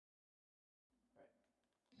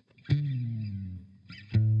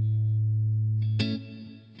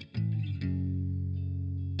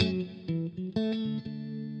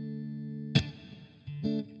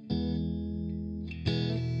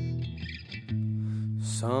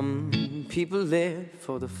Some people live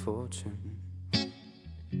for the fortune.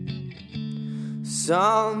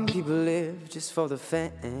 Some people live just for the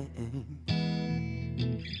fame.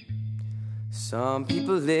 Some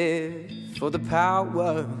people live for the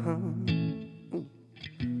power.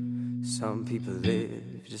 Some people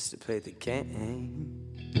live just to play the game.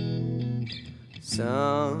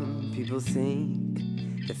 Some people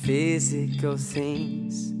think the physical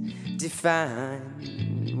things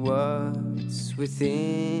define what's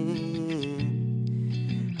within.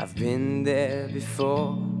 I've been there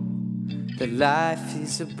before. That life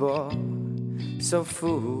is a bore so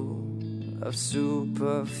full of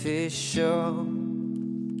superficial.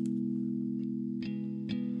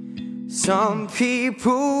 Some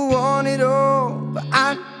people want it all, but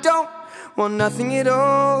I don't want nothing at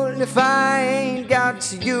all. If I ain't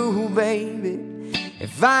got you, baby,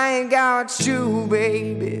 if I ain't got you,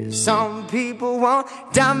 baby. Some people want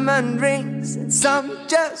diamond rings and some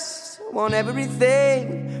just want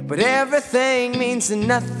everything, but everything means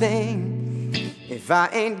nothing if I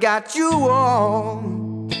ain't got you all.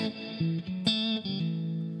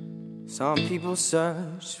 Some people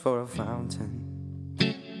search for a fountain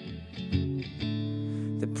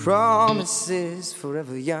that promises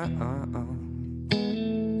forever young.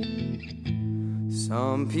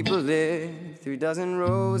 Some people live through a dozen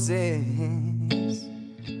roses,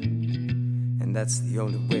 and that's the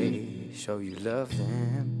only way to show you love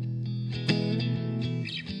them.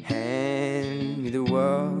 Hand me the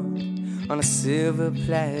world on a silver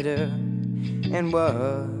platter, and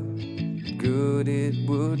what good it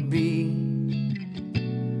would be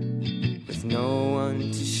with no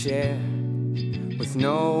one to share, with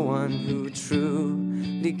no one who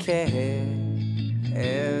truly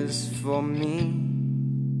cares for me.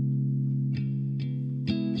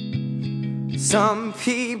 Some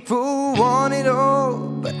people want it all,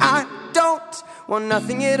 but I don't want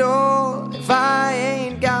nothing at all if I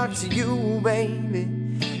ain't got you, baby.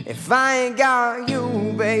 If I ain't got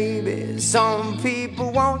you, baby. Some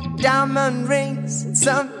people want diamond rings and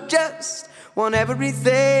some just want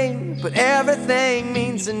everything, but everything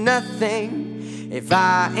means nothing if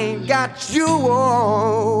I ain't got you.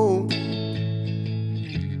 Oh.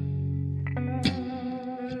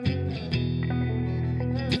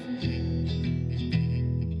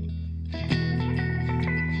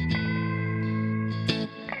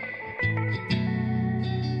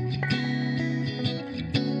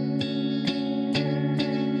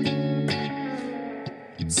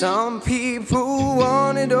 Some people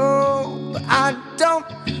want it all, but I don't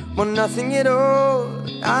want nothing at all.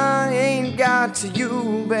 I ain't got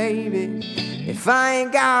you, baby, if I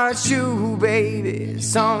ain't got you, baby.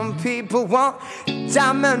 Some people want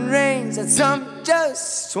diamond rings and some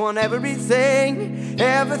just want everything.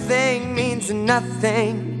 Everything means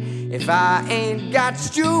nothing if I ain't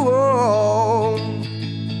got you. Oh.